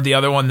Luka, or the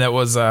other one that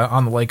was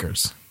on the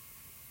Lakers?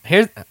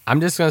 I'm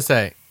just gonna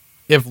say,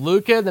 if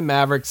Luka and the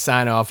Mavericks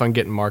sign off on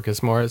getting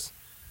Marcus Morris,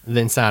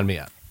 then sign me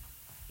up.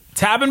 It's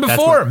happened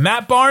before.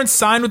 Matt Barnes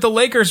signed with the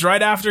Lakers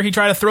right after he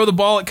tried to throw the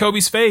ball at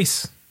Kobe's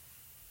face.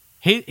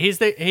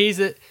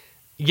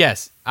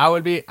 Yes, I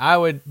would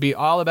be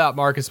all about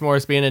Marcus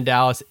Morris being in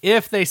Dallas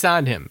if they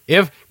signed him.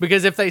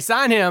 Because if they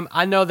sign him,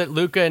 I know that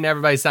Luka and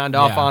everybody signed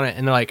off on it,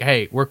 and they're like,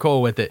 hey, we're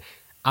cool with it.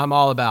 I'm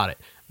all about it.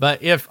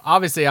 But if,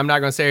 obviously, I'm not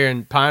going to sit here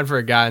and pine for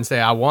a guy and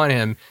say I want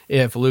him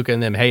if Luka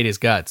and them hate his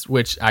guts,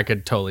 which I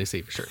could totally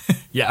see for sure.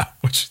 Yeah,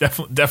 which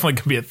definitely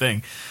could be a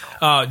thing.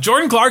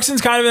 Jordan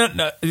Clarkson's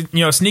kind of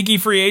a sneaky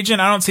free agent.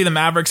 I don't see the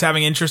Mavericks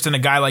having interest in a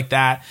guy like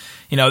that.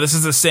 This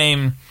is the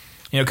same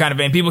kind of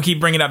vein. People keep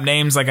bringing up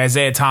names like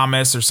Isaiah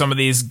Thomas or some of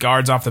these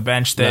guards off the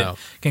bench that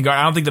can guard.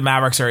 I don't think the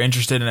Mavericks are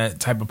interested in a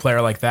type of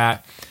player like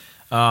that.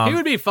 He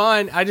would be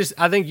fine. I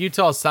think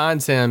Utah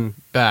signs him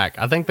back.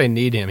 I think they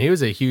need him. He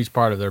was a huge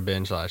part of their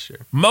bench last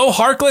year. Mo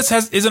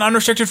Harkless is an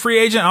unrestricted free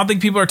agent. I don't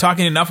think people are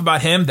talking enough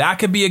about him. That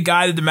could be a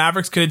guy that the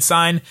Mavericks could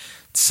sign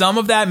some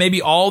of that,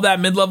 maybe all that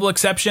mid-level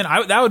exception.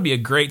 That would be a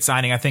great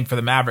signing, I think, for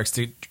the Mavericks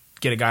to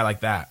get a guy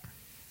like that.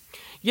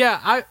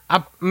 Yeah,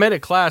 I made a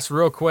class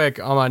real quick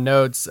on my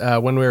notes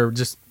when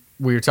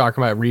we were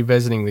talking about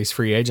revisiting these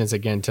free agents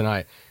again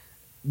tonight.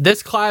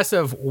 This class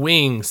of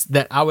wings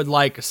that I would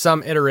like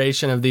some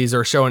iteration of these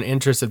or showing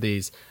interest of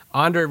these: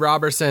 Andre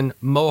Robertson,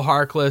 Mo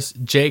Harkless,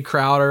 Jay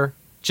Crowder,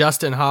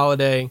 Justin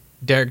Holiday,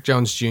 Derek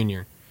Jones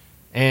Jr.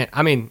 And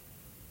I mean,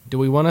 do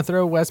we want to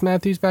throw Wes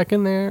Matthews back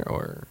in there,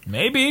 or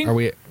maybe are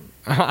we?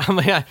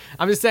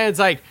 I'm just saying, it's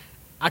like,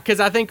 because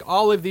I think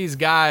all of these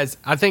guys,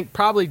 I think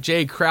probably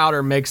Jay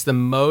Crowder makes the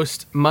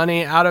most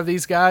money out of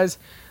these guys.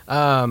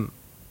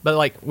 But,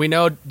 like, we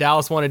know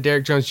Dallas wanted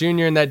Derek Jones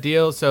Jr. in that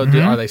deal, so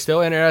are they still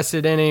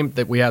interested in him?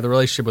 That we have the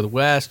relationship with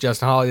Wes.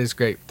 Justin Holiday's a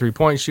great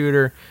three-point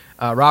shooter.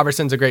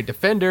 Robertson's a great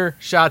defender.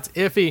 Shots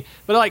iffy.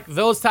 But, like,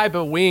 those type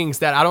of wings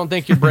that I don't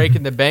think you're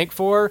breaking the bank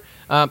for.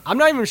 I'm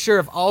not even sure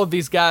if all of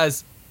these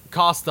guys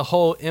cost the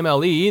whole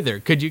MLE either.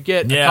 Could you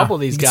get a couple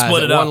of these guys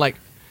split it at up. one, like,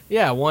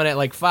 one at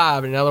like $5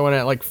 and another one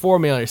at like $4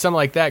 million or something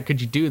like that?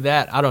 Could you do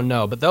that? I don't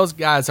know. But those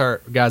guys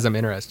are guys I'm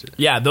interested in.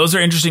 Yeah, those are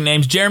interesting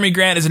names. Jeremy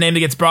Grant is a name that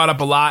gets brought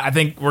up a lot. I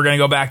think we're going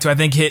to go back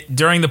to,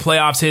 during the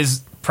playoffs, his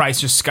price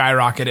just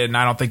skyrocketed, and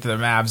I don't think that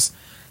the Mavs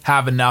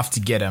have enough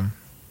to get him.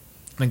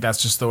 I think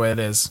that's just the way it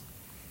is.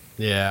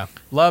 Yeah.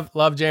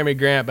 Love Jeremy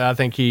Grant, but I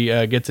think he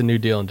gets a new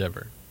deal in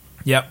Denver.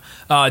 Yep.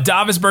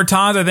 Davis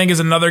Bertans, I think, is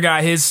another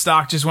guy. His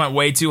stock just went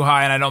way too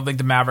high, and I don't think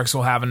the Mavericks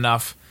will have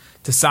enough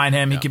to sign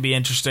him. He could be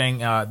interesting.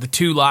 The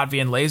two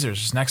Latvian lasers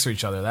just next to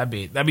each other.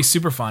 That'd be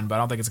super fun, but I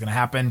don't think it's going to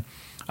happen.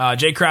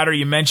 Jay Crowder,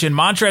 you mentioned.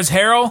 Montrezl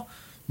Harrell,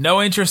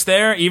 no interest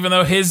there, even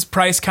though his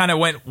price kind of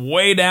went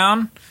way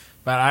down.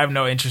 But I have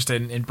no interest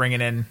in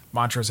bringing in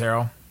Montrezl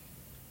Harrell.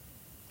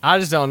 I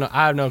just don't know.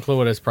 I have no clue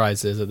what his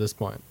price is at this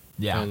point.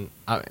 Yeah. And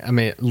I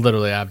mean,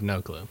 literally, I have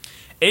no clue.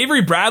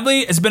 Avery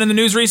Bradley has been in the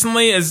news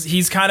recently as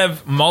he's kind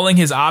of mulling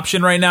his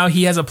option right now.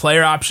 He has a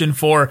player option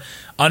for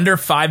under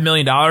 $5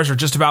 million or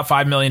just about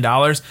 $5 million.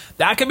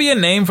 That could be a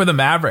name for the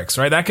Mavericks,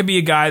 right? That could be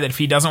a guy that if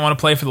he doesn't want to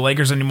play for the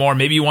Lakers anymore,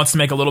 maybe he wants to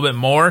make a little bit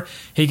more,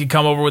 he could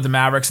come over with the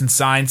Mavericks and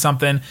sign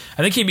something.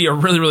 I think he'd be a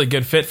really, really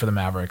good fit for the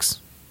Mavericks.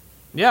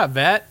 Yeah,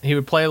 vet. He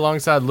would play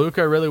alongside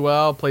Luka really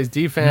well, plays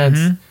defense.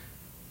 Mm-hmm.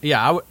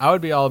 Yeah, I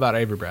would be all about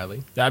Avery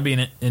Bradley. That'd be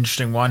an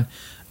interesting one.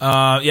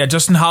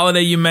 Justin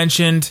Holiday, you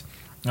mentioned.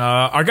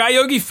 Our guy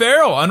Yogi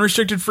Ferrell,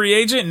 unrestricted free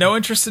agent. No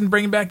interest in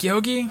bringing back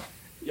Yogi.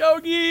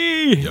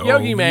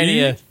 Yogi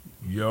Mania.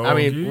 Yogi. I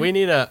mean, we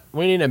need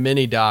a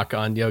mini doc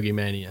on Yogi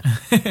Mania.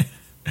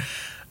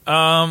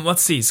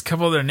 Let's see. A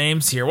couple other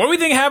names here. What do we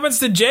think happens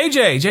to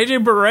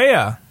JJ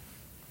Barea?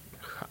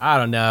 I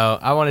don't know.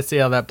 I want to see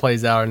how that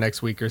plays out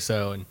next week or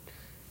so, and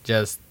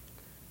just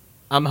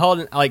I'm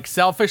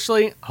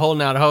selfishly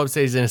holding out hopes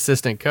that he's an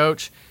assistant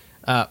coach.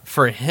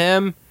 For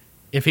him,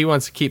 if he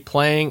wants to keep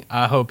playing,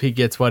 I hope he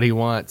gets what he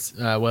wants,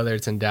 whether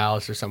it's in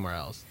Dallas or somewhere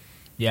else.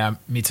 Yeah,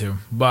 me too.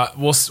 But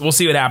we'll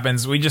see what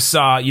happens. We just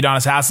saw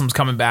Udonis Haslem's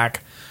coming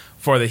back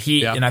for the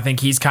Heat, and I think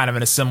he's kind of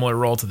in a similar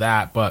role to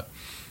that. But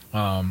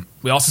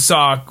we also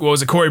saw,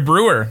 Corey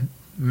Brewer,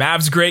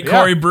 Mavs great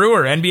Corey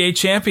Brewer, NBA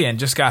champion,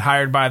 just got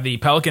hired by the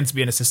Pelicans to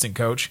be an assistant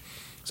coach.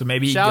 So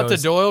maybe shout out to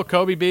Doyle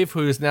Kobe Beef,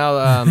 who's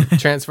now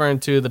transferring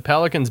to the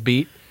Pelicans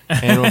beat,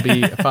 and will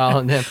be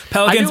following him.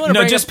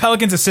 Just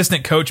Pelicans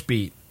assistant coach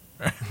beat.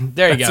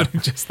 There you go.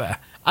 Just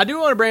that. I do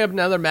want to bring up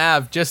another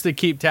Mav just to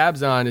keep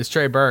tabs on is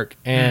Trey Burke.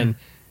 And,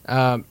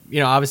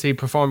 obviously he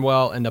performed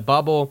well in the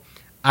bubble.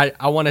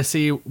 I want to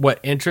see what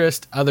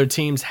interest other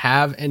teams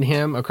have in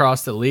him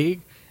across the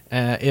league.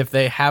 If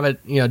they have a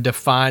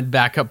defined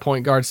backup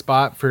point guard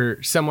spot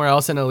for somewhere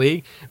else in the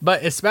league.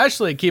 But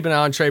especially keep an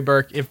eye on Trey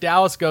Burke. If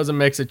Dallas goes and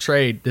makes a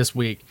trade this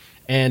week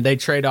and they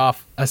trade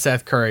off a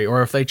Seth Curry,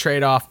 or if they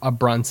trade off a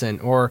Brunson,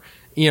 or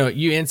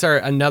you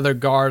insert another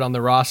guard on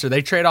the roster,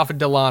 they trade off a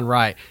DeLon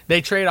Wright,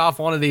 they trade off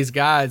one of these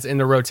guys in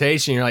the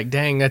rotation, you're like,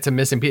 dang, that's a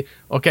missing piece.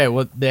 Okay,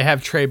 well, they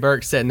have Trey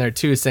Burke sitting there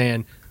too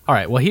saying, all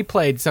right, well, he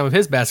played some of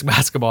his best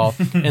basketball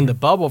in the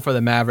bubble for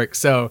the Mavericks.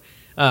 So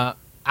I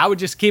would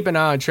just keep an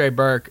eye on Trey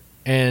Burke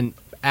and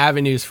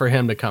avenues for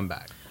him to come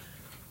back.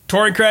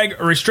 Torrey Craig,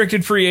 a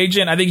restricted free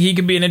agent. I think he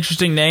could be an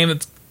interesting name.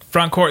 That's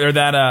front court, or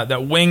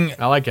that wing.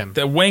 I like him.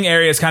 The wing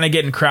area is kind of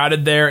getting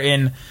crowded there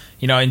in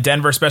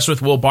Denver, especially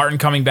with Will Barton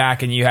coming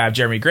back, and you have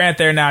Jeremy Grant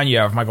there now, and you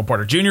have Michael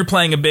Porter Jr.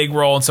 playing a big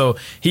role, and so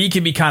he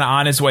could be kind of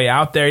on his way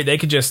out there. They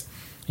could just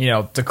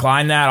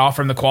decline that,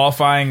 offer him the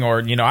qualifying, or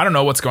I don't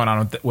know what's going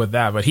on with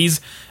that, but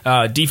he's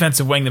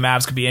defensive wing the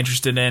Mavs could be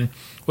interested in.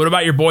 What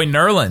about your boy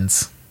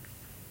Nerlens?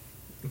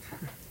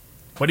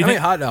 What do you think?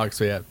 How many hot dogs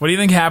we have? What do you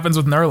think happens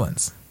with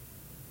Nerlens?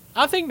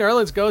 I think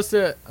Nerlens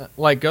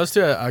goes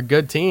to a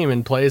good team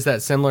and plays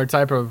that similar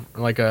type of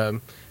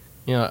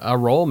a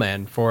role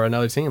man for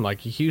another team like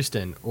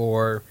Houston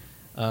or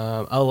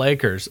a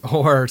Lakers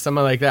or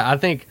something like that. I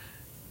think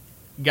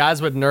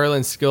guys with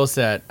Nerlens' skill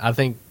set, I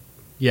think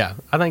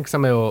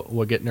somebody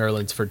will get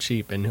Nerlens for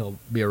cheap and he'll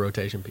be a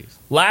rotation piece.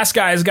 Last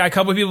guy is a guy a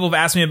couple of people have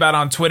asked me about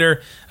on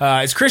Twitter.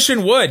 It's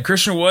Christian Wood.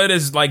 Christian Wood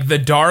is like the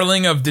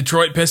darling of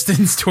Detroit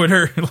Pistons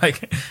Twitter.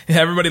 Like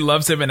everybody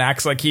loves him and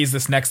acts like he's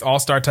this next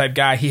all-star type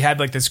guy. He had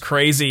like this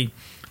crazy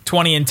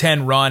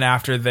 20-10 run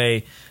after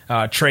they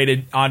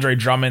traded Andre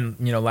Drummond,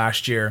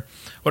 last year.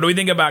 What do we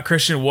think about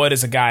Christian Wood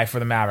as a guy for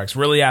the Mavericks?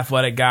 Really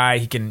athletic guy.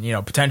 He can,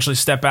 potentially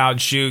step out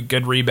and shoot.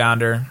 Good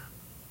rebounder.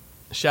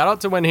 Shout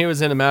out to when he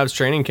was in the Mavs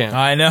training camp.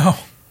 I know.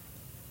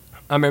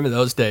 I remember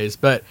those days.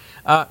 But,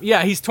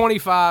 he's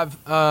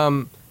 25.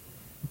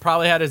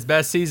 Probably had his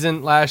best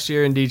season last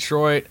year in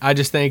Detroit. I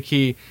just think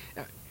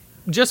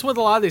just with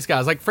a lot of these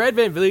guys, like Fred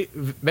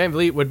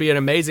VanVleet would be an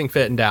amazing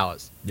fit in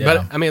Dallas.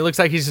 Yeah. But, it looks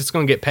like he's just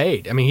going to get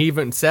paid. He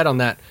even said on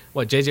that,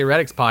 JJ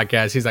Redick's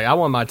podcast, he's like, I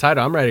want my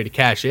title. I'm ready to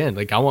cash in.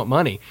 Like, I want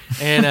money.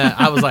 And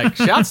I was like,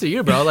 shouts to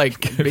you, bro.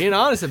 Like, being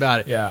honest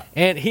about it. Yeah.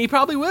 And he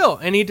probably will.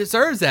 And he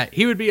deserves that.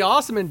 He would be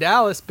awesome in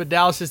Dallas, but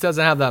Dallas just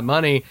doesn't have that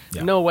money.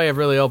 Yeah. No way of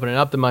really opening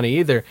up the money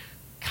either.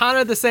 Kind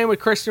of the same with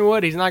Christian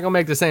Wood. He's not going to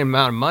make the same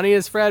amount of money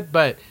as Fred,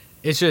 but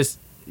it's just,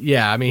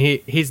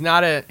 he's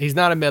not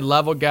a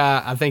mid-level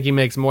guy. I think he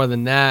makes more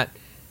than that.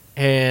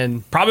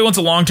 And probably wants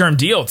a long-term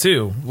deal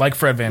too, like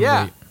Fred VanVleet.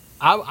 Yeah,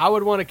 I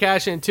would want to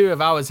cash in too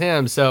if I was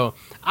him. So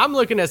I'm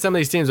looking at some of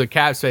these teams with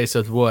cap space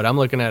with Wood. I'm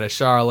looking at a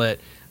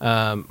Charlotte,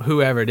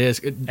 whoever it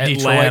is,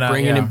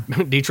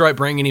 Detroit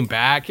bringing him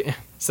back,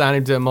 sign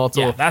him to a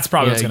multiple. Yeah, that's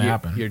probably what's going to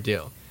happen. Your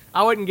deal.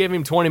 I wouldn't give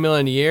him $20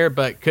 million a year,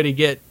 but could he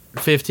get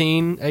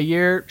 $15 a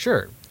year?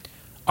 Sure.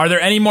 Are there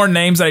any more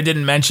names that I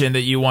didn't mention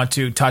that you want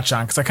to touch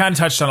on? Because I kind of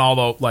touched on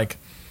all the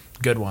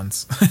good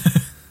ones.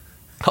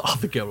 All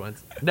the good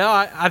ones. No,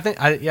 I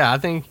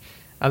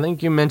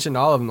think you mentioned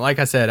all of them. Like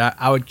I said,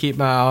 I would keep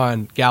my eye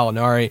on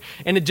Gallinari.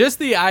 And just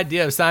the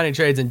idea of signing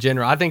trades in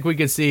general, I think we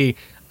could see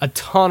a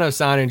ton of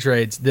signing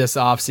trades this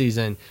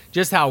offseason.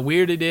 Just how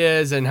weird it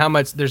is and how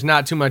much there's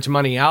not too much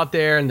money out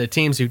there, and the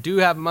teams who do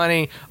have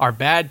money are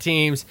bad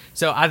teams.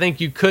 So I think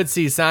you could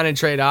see signing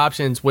trade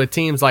options with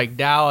teams like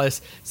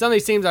Dallas. Some of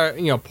these teams are,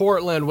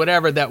 Portland,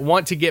 whatever, that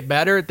want to get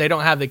better. They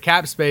don't have the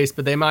cap space,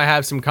 but they might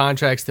have some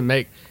contracts to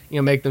make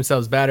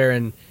themselves better.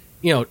 And,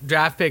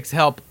 draft picks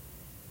help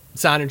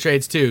signing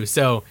trades too.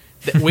 So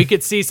we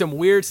could see some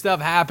weird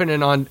stuff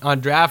happening on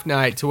draft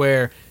night to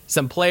where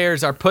some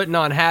players are putting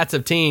on hats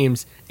of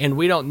teams and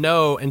we don't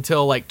know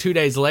until 2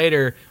 days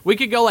later. We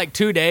could go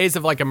 2 days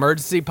of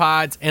emergency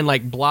pods and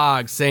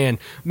blogs saying,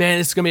 man,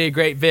 this is going to be a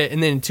great fit.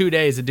 And then in 2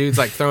 days, the dude's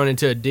thrown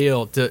into a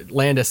deal to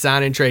land a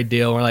sign and trade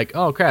deal. And we're like,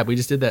 oh crap, we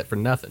just did that for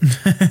nothing.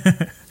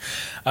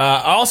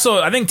 Also,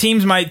 I think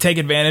teams might take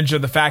advantage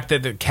of the fact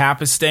that the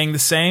cap is staying the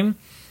same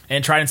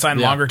and try and sign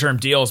longer-term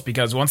deals,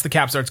 because once the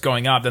cap starts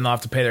going up, then they'll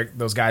have to pay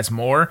those guys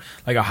more,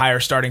 like a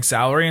higher starting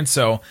salary. And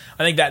so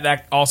I think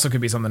that also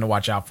could be something to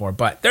watch out for.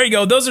 But there you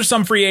go. Those are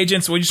some free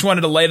agents. We just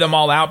wanted to lay them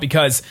all out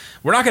because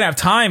we're not going to have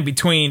time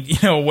between,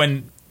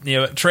 when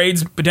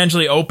trades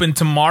potentially open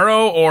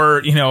tomorrow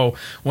or,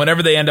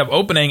 whenever they end up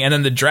opening, and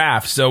then the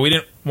draft. So we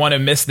didn't want to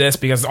miss this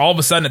because all of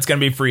a sudden it's going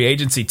to be free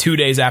agency 2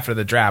 days after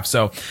the draft.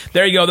 So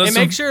there you go.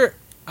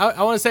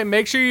 I want to say,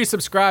 make sure you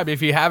subscribe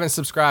if you haven't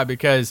subscribed,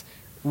 because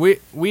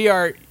we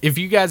are, if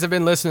you guys have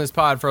been listening to this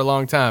pod for a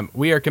long time,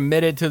 we are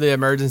committed to the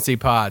emergency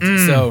pods.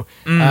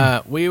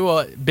 We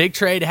will, big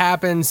trade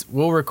happens,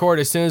 we'll record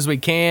as soon as we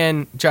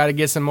can, try to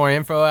get some more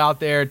info out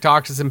there,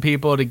 talk to some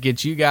people to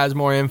get you guys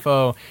more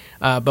info.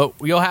 But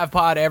you'll have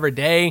pod every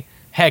day.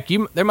 heck,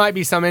 there might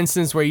be some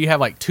instance where you have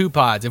like 2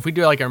 pods. If we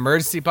do like an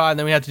emergency pod, and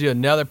then we have to do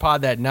another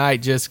pod that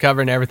night, just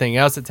covering everything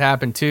else that's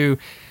happened too.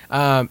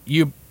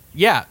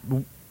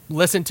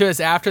 Listen to us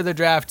after the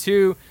draft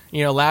too.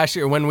 Last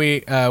year when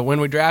we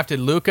drafted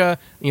Luka,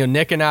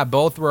 Nick and I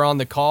both were on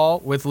the call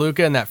with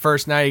Luka, and that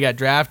first night he got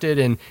drafted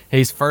and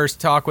his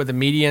first talk with the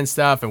media and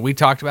stuff, and we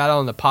talked about it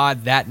on the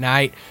pod that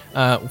night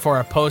for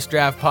a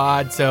post-draft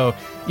pod. So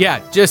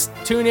yeah, just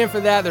tune in for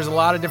that. There's a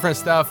lot of different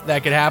stuff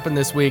that could happen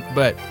this week,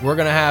 but we're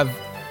gonna have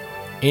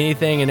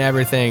anything and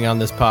everything on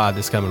this pod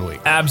this coming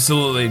week.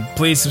 Absolutely.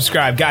 Please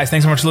subscribe, guys.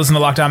 Thanks so much for listening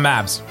to Locked On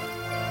Mavs.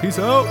 Peace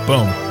out.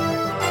 Boom.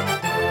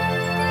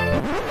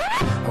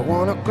 I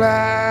wanna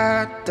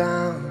glide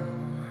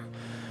down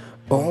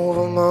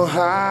over my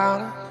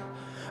heart.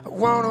 I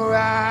wanna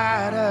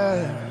write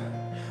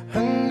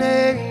her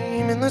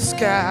name in the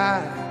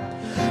sky.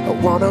 I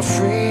wanna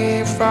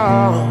free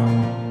fall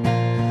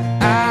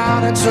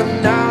out into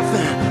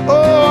nothing.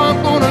 Oh,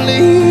 I'm gonna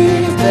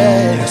leave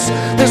this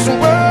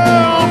world